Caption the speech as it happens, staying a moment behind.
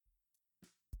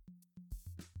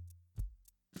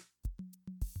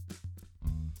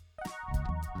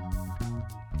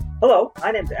Hello, my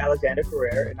name is Alexander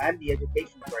Ferrer, and I'm the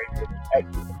Education Coordinator at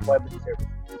Youth Employment Services.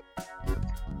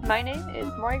 My name is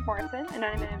Maureen Morrison, and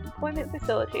I'm an Employment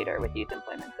Facilitator with Youth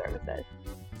Employment Services.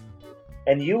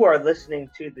 And you are listening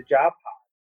to the Job Pod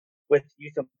with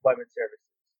Youth Employment Services.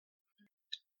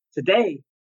 Today,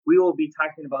 we will be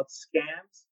talking about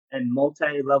scams and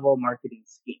multi-level marketing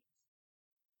schemes.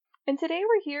 And today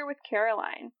we're here with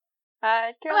Caroline.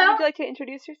 Caroline, Hello. would you like to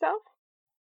introduce yourself?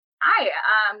 Hi,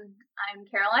 I'm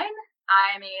Caroline.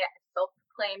 I'm a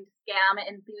self-proclaimed scam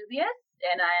enthusiast,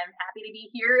 and I'm happy to be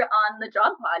here on the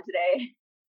Job Pod today.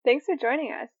 Thanks for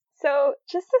joining us. So,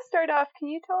 just to start off,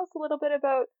 can you tell us a little bit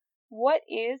about what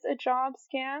is a job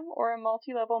scam or a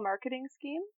multi-level marketing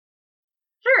scheme?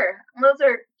 Sure. Those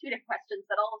are two different questions,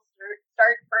 but I'll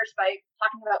start first by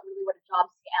talking about really what a job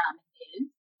scam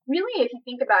is. Really, if you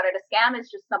think about it, a scam is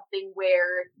just something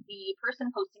where the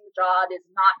person posting the job is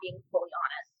not being fully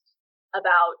honest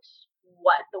about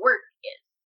what the work is.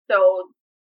 So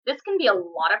this can be a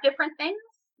lot of different things.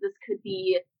 This could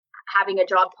be having a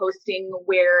job posting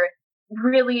where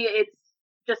really it's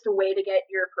just a way to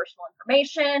get your personal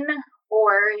information,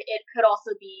 or it could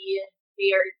also be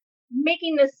they're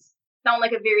making this sound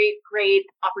like a very great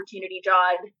opportunity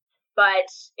job, but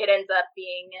it ends up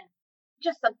being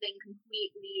just something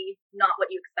completely not what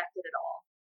you expected at all.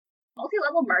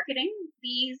 Multi-level marketing,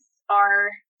 these are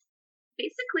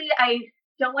basically, I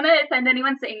don't want to offend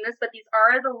anyone saying this, but these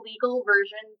are the legal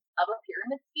versions of a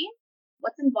pyramid scheme.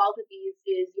 What's involved with these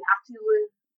is you have to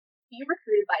be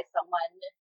recruited by someone.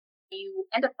 You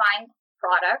end up buying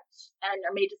product and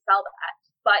are made to sell that.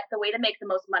 But the way to make the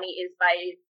most money is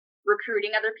by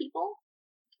recruiting other people,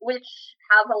 which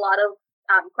have a lot of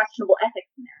questionable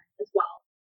ethics in there as well.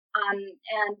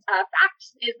 Fact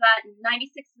is that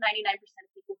 96 to 99% of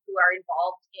people who are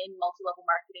involved in multi-level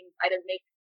marketing either make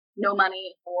no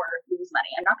money or lose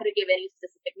money. I'm not going to give any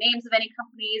specific names of any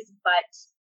companies, but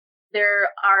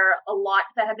there are a lot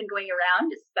that have been going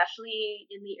around, especially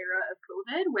in the era of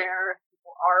COVID, where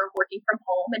people are working from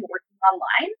home and working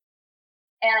online.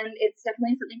 And it's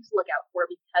definitely something to look out for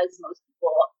because most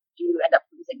people do end up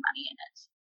losing money in it.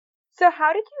 So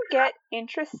how did you get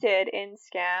interested in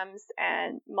scams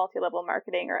and multi-level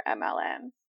marketing or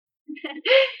MLM?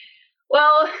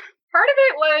 Well, part of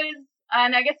it was,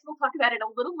 and I guess we'll talk about it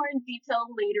a little more in detail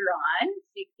later on,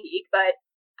 sneak peek, but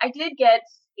I did get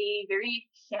a very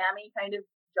shammy kind of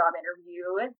job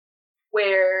interview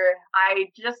where I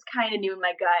just kind of knew in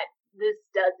my gut, this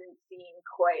doesn't seem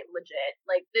quite legit.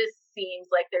 Like, this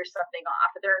seems like there's something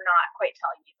off. They're not quite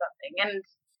telling me something. And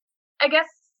I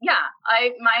guess, yeah,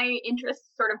 my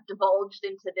interest sort of divulged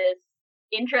into this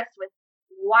interest with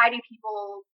why do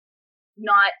people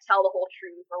not tell the whole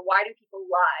truth, or why do people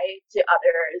lie to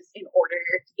others in order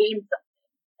to gain something?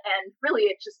 And really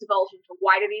it just divulged into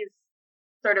why do these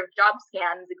sort of job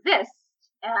scams exist?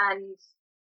 And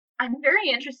I'm very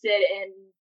interested in,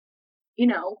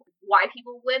 why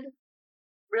people would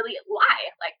really lie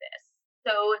like this.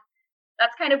 So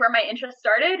that's kind of where my interest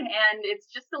started, and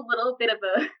it's just a little bit of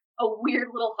a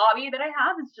weird little hobby that I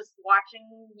have, is just watching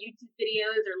YouTube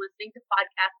videos or listening to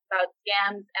podcasts about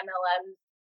scams, MLMs,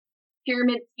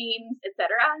 pyramid schemes,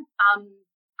 etc.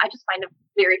 I just find it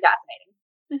very fascinating.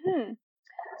 Mm-hmm.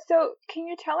 So can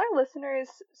you tell our listeners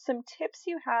some tips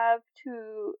you have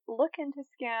to look into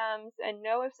scams and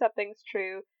know if something's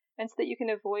true, and so that you can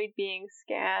avoid being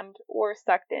scammed or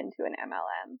sucked into an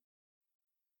MLM?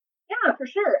 Yeah, for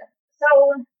sure. So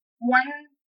one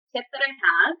tip that I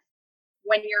have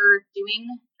when you're doing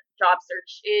job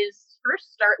search is first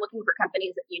start looking for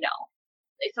companies that you know.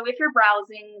 So if you're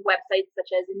browsing websites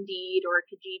such as Indeed or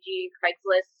Kijiji,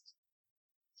 Craigslist,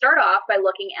 start off by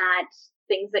looking at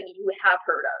things that you have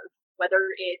heard of, whether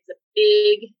it's a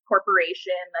big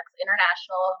corporation that's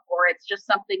international or it's just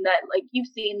something that like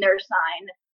you've seen their sign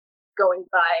going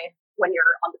by when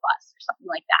you're on the bus or something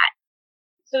like that.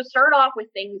 So start off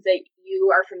with things that you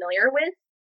are familiar with.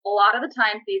 A lot of the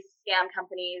time, these scam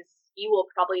companies, you will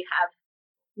probably have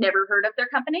never heard of their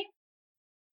company,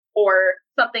 or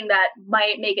something that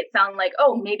might make it sound like,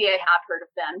 oh, maybe I have heard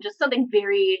of them. Just something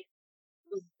very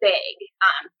vague.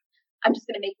 I'm just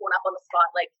going to make one up on the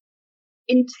spot, like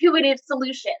Intuitive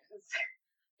Solutions.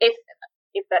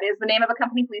 If that is the name of a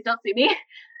company, please don't sue me.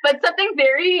 But something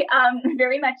very,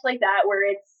 very much like that, where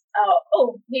it's,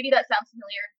 oh, maybe that sounds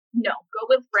familiar. No, go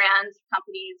with brands,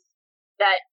 companies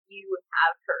that you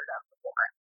have heard of before.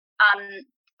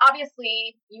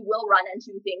 Obviously, you will run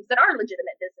into things that are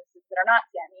legitimate businesses that are not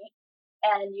scammy,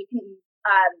 and you can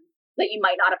that you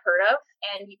might not have heard of,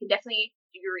 and you can definitely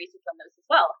do your research on those as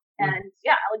well. And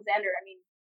yeah, Alexander, I mean,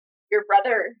 your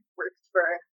brother works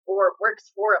for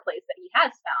a place that he has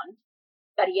found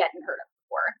that he hadn't heard of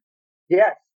before.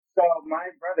 Yes. So my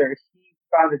brother, he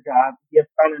found a job. He had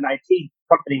found an IT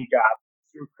company job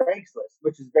through Craigslist,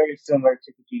 which is very similar to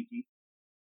Kijiji.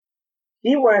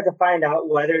 He wanted to find out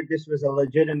whether this was a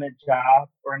legitimate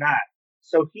job or not.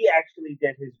 So he actually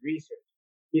did his research.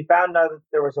 He found out that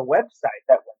there was a website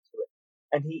that went to it,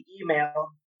 and he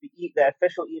emailed the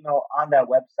official email on that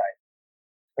website.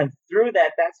 And through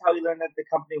that, that's how he learned that the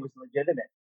company was legitimate.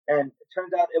 And it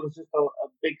turns out it was just a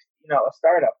big, a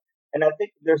startup. And I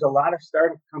think there's a lot of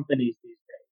startup companies these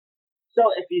days.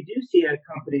 So if you do see a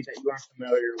company that you aren't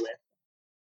familiar with,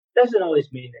 doesn't always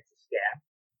mean it's a scam.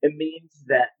 It means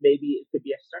that maybe it could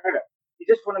be a startup. You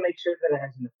just want to make sure that it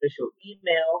has an official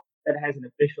email, that it has an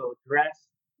official address,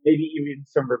 maybe even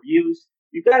some reviews.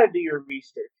 You got to do your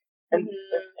research. And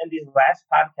in these last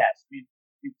podcasts, we've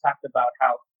talked about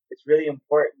how it's really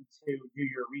important to do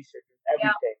your research with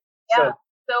everything. Yeah.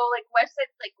 So like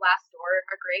websites like Glassdoor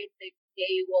are great.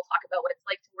 They will talk about what it's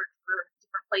like to work for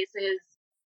different places.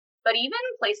 But even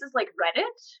places like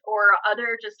Reddit or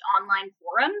other just online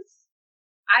forums,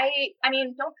 I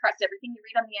mean, don't trust everything you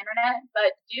read on the internet,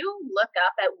 but do look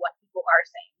up at what people are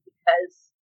saying, because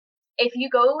if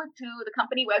you go to the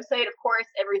company website, of course,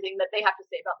 everything that they have to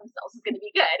say about themselves is going to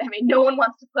be good. I mean, no one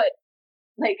wants to put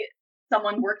like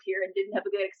someone worked here and didn't have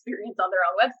a good experience on their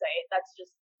own website. That's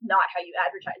just not how you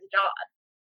advertise a job.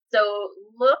 So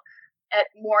look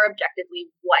at more objectively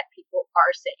what people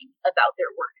are saying about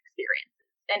their work experiences.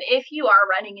 And if you are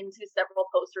running into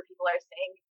several posts where people are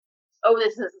saying, oh,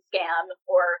 this is a scam,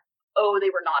 or, oh,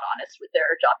 they were not honest with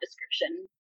their job description,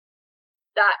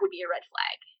 that would be a red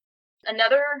flag.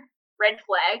 Another red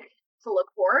flag to look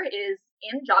for is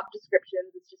in job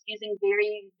descriptions, it's just using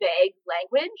very vague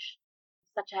language,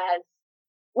 such as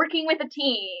working with a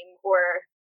team, or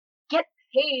get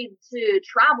paid to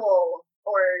travel,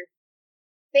 or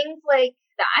things like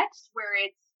that, where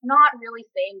it's not really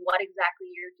saying what exactly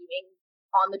you're doing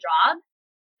on the job.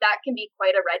 That can be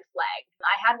quite a red flag.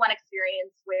 I had one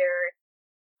experience where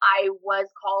I was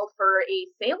called for a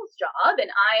sales job,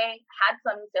 and I had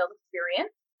some sales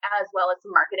experience as well as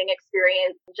some marketing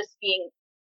experience, just being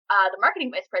the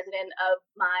marketing vice president of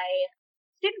my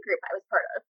student group I was part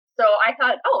of. So I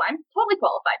thought, oh, I'm totally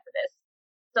qualified for this.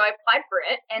 So I applied for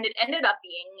it, and it ended up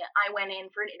being, I went in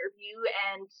for an interview,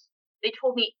 and they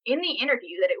told me in the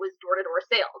interview that it was door-to-door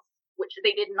sales, which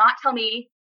they did not tell me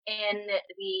in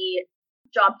the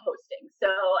job posting. So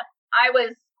I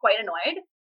was quite annoyed,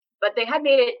 but they had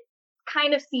made it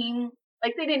kind of seem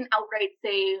like they didn't outright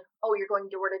say, oh, you're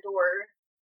going door to door,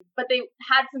 but they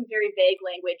had some very vague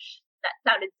language that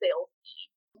sounded salesy.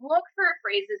 Look for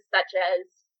phrases such as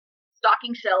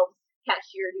stocking shelves,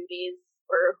 cashier duties,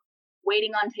 or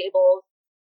waiting on tables,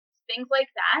 things like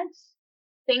that.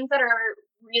 Things that are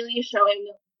really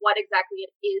showing what exactly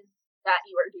it is that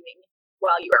you are doing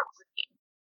while you are working.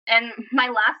 And my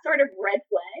last sort of red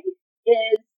flag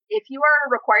is if you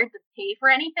are required to pay for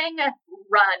anything,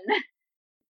 run.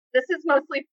 This is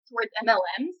mostly towards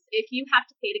MLMs. If you have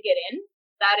to pay to get in,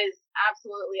 that is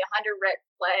absolutely 100 red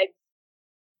flags.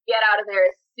 Get out of there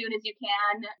as soon as you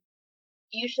can.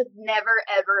 You should never,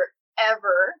 ever,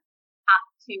 ever have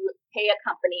to pay a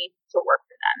company to work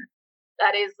for them.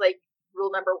 That is like rule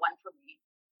number one for me.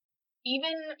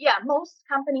 Most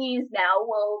companies now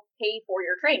will pay for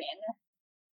your training.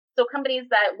 So companies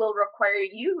that will require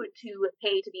you to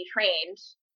pay to be trained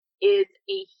is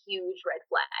a huge red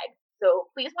flag.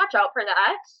 So please watch out for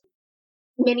that.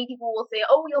 Many people will say,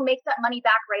 oh, you'll make that money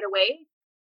back right away.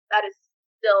 That is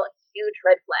still a huge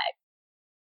red flag.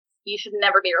 You should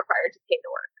never be required to pay to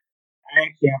work. I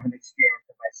actually have an experience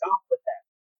of myself with that.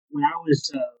 When I was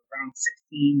around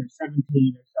 16 or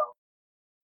 17 or so,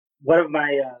 one of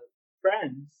my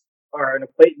friends, or an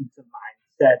acquaintance of mine,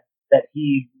 said that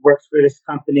he works for this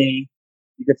company.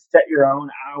 You could set your own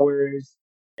hours,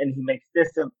 and he makes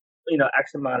this,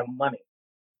 X amount of money.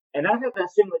 And I thought that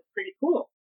seemed like pretty cool.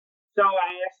 So I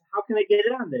asked, how can I get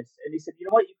in on this? And he said, you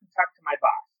know what? You can talk to my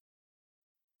boss.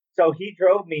 So he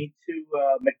drove me to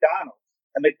McDonald's.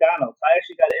 I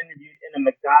actually got interviewed in a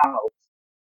McDonald's.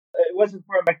 It wasn't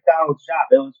for a McDonald's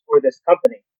job. It was for this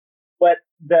company. But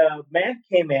the man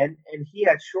came in, and he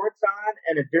had shorts on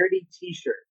and a dirty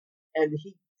T-shirt. And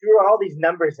he threw all these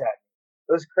numbers at me.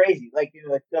 It was crazy. Like, you're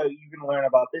going to learn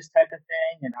about this type of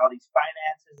thing and all these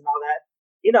finances and all that.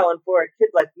 And for a kid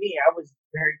like me, I was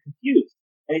very confused.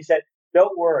 And he said,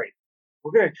 don't worry.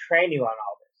 We're going to train you on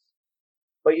all this.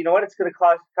 But you know what? It's going to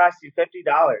cost you $50.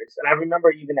 And I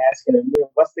remember even asking him,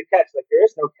 what's the catch? Like, there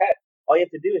is no catch. All you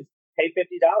have to do is pay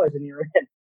 $50 and you're in.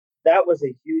 That was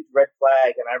a huge red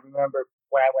flag. And I remember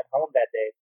when I went home that day,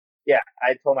 Yeah,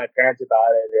 I told my parents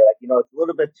about it. They're like, it's a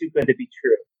little bit too good to be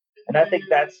true. And I think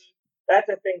that's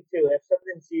a thing too. If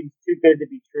something seems too good to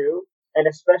be true, and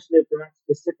especially if they're not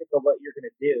specific of what you're going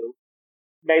to do,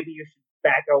 maybe you should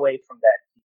back away from that.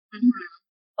 Mm-hmm.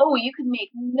 Oh, you could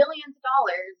make millions of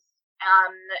dollars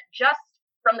just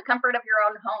from the comfort of your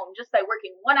own home, just by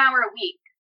working 1 hour a week.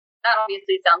 That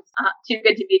obviously sounds too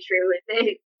good to be true.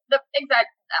 I'm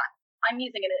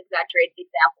using an exaggerated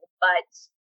example, but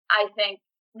I think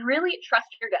really trust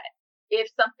your gut.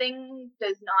 If something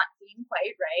does not seem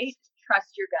quite right,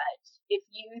 trust your gut. If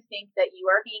you think that you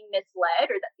are being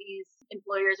misled or that these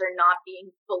employers are not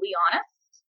being fully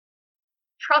honest,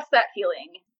 trust that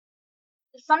feeling.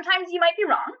 Sometimes you might be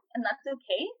wrong, and that's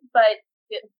okay, but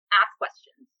ask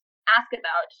questions. Ask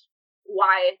about,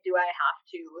 why do I have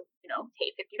to,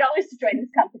 pay $50 to join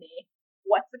this company?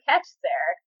 What's the catch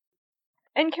there?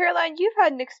 And Caroline, you've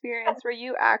had an experience where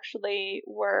you actually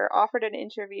were offered an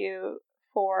interview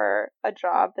for a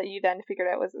job that you then figured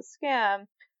out was a scam,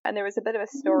 and there was a bit of a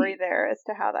story there as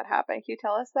to how that happened. Can you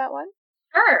tell us that one?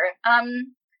 Sure.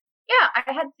 Yeah,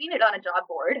 I had seen it on a job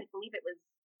board. I believe it was,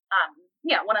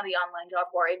 one of the online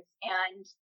job boards, and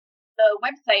the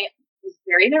website was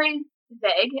very, very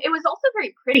vague. It was also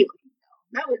very pretty looking,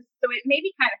 though. So it made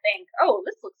me kind of think, oh,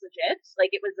 this looks legit.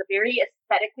 Like, it was a very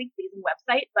aesthetically pleasing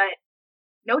website, but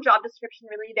no job description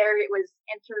really there. It was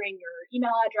entering your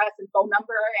email address and phone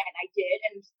number, and I did.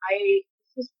 And this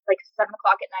was like 7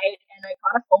 o'clock at night, and I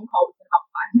got a phone call within about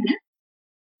 5 minutes,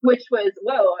 which was,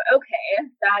 whoa,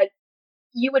 okay, that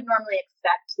you would normally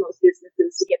expect most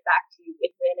businesses to get back to you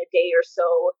within a day or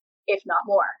so, if not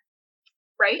more.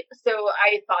 Right? So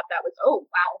I thought that was, oh,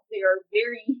 wow, they are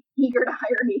very eager to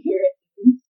hire me here.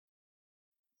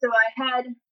 So I had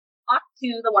talked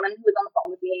to the woman who was on the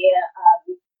phone with me.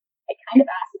 I kind of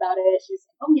asked about it. She was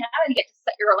like, oh, yeah, you get to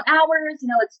set your own hours.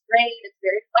 It's great. It's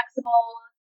very flexible.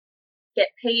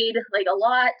 Get paid like a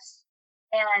lot.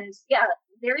 And yeah,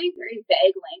 very, very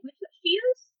vague language that she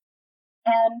used.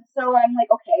 And so I'm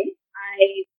like, okay,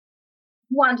 I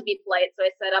wanted to be polite, so I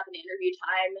set up an interview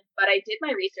time, but I did my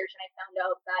research and I found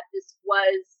out that this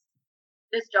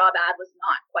job ad was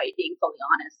not quite being fully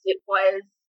honest. It was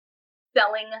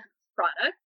selling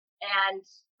products, and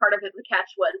part of it, the catch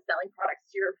was selling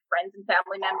products to your friends and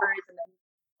family members, and then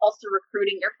also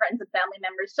recruiting your friends and family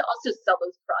members to also sell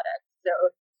those products.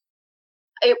 So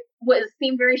it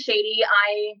seemed very shady.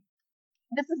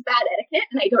 This is bad etiquette,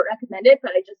 and I don't recommend it,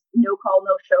 but I just no call,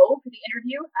 no show for the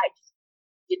interview. I just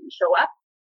didn't show up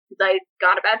because I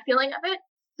got a bad feeling of it.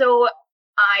 So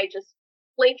I just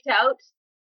flaked out.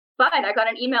 But I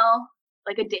got an email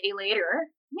like a day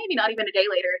later, maybe not even a day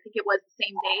later. I think it was the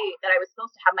same day that I was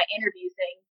supposed to have my interview,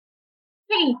 saying,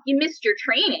 hey, you missed your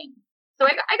training. So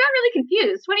I got really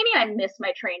confused. What do you mean I missed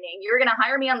my training? You were going to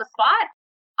hire me on the spot?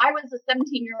 I was a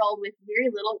 17-year-old with very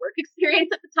little work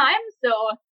experience at the time. So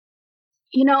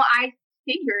I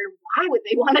figured, why would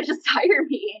they want to just hire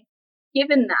me?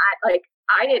 Given that, like,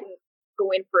 I didn't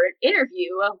go in for an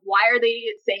interview, why are they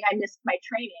saying I missed my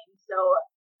training? So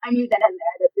I knew then and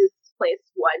there that this place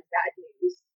was bad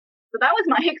news. So that was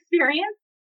my experience.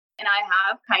 And I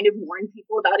have kind of warned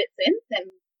people about it since.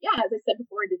 And yeah, as I said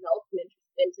before, I developed an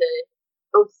interest into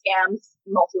both scams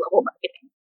and multi-level marketing.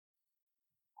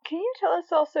 Can you tell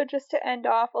us also, just to end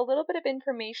off, a little bit of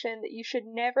information that you should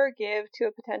never give to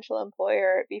a potential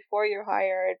employer before you're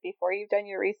hired, before you've done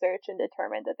your research and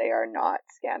determined that they are not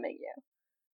scamming you?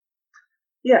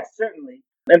 Yes, certainly.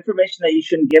 Information that you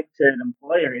shouldn't give to an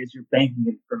employer is your banking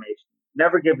information.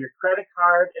 Never give your credit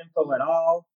card info at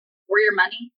all. Or your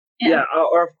money. Yeah,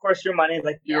 or of course your money,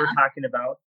 like you were talking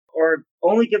about. Or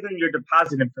only give them your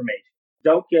deposit information.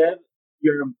 Don't give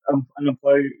an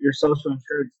employer your social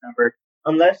insurance number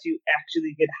unless you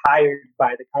actually get hired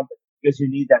by the company, because you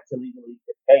need that to legally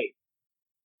get paid.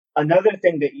 Another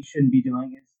thing that you shouldn't be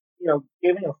doing is,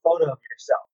 giving a photo of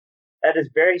yourself. That is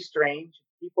very strange.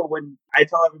 I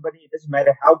tell everybody, it doesn't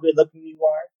matter how good looking you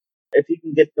are. If you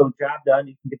can get the job done,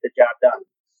 you can get the job done.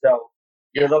 So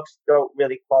your looks don't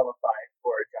really qualify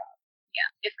for a job.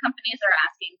 Yeah. If companies are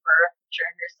asking for a picture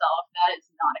of yourself, that is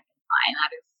not a good sign.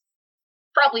 That is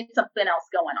probably something else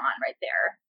going on right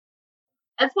there.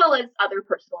 As well as other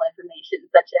personal information,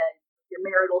 such as your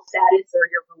marital status or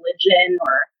your religion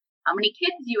or how many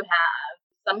kids you have.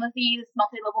 Some of these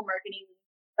multi-level marketing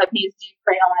companies do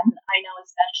prey on, I know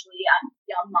especially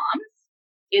young moms,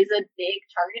 is a big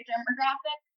target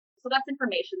demographic. So that's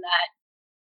information that,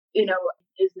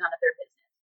 is none of their business.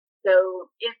 So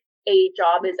if a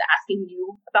job is asking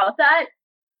you about that,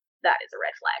 that is a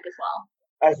red flag as well.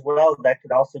 As well, that could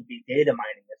also be data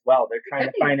mining as well. They're trying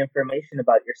to find information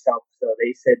about yourself. So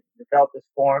they said, develop this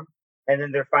form and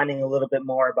then they're finding a little bit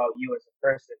more about you as a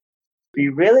person. Be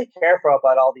really careful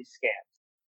about all these scams.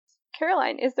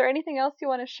 Caroline, is there anything else you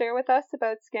want to share with us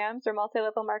about scams or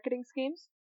multi-level marketing schemes?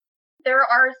 There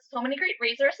are so many great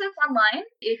resources online.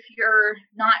 If you're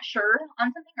not sure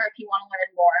on something or if you want to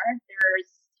learn more, there's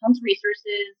tons of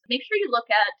resources. Make sure you look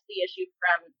at the issue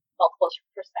from multiple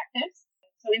perspectives.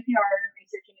 So if you are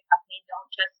researching a company, don't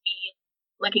just be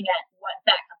looking at what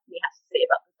that company has to say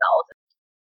about themselves.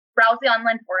 Browse the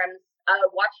online forums,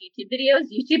 watch YouTube videos.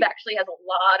 YouTube actually has a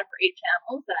lot of great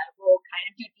channels that will kind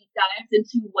of do deep dives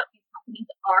into what these companies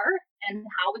are and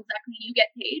how exactly you get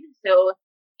paid. So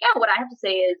yeah, what I have to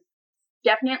say is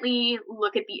definitely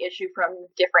look at the issue from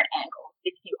different angles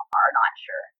if you are not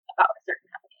sure about a certain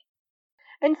company.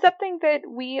 And something that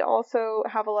we also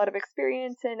have a lot of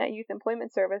experience in at Youth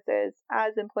Employment Services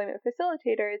as employment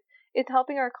facilitators is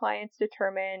helping our clients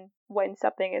determine when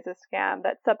something is a scam.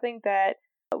 That's something that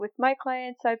with my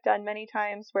clients I've done many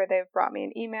times where they've brought me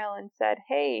an email and said,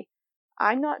 hey,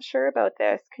 I'm not sure about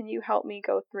this. Can you help me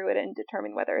go through it and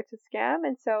determine whether it's a scam?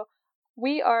 And so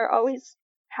we are always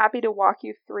happy to walk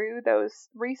you through those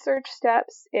research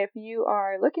steps if you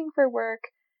are looking for work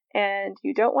and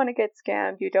you don't want to get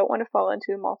scammed, you don't want to fall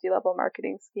into a multi-level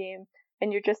marketing scheme,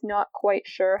 and you're just not quite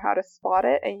sure how to spot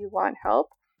it and you want help.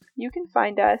 You can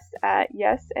find us at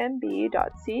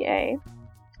yesmb.ca,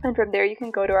 and from there you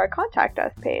can go to our Contact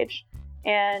Us page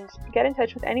and get in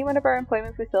touch with any one of our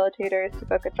employment facilitators to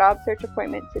book a job search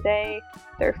appointment today.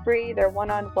 They're free, they're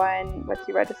one-on-one once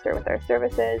you register with our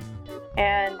services,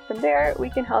 and from there we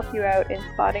can help you out in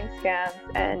spotting scams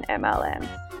and MLMs.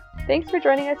 Thanks for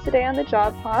joining us today on the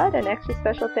Job Pod. An extra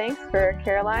special thanks for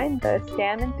Caroline, the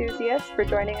scam enthusiast, for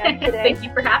joining us today. Thank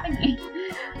you for having me.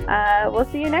 We'll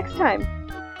see you next time.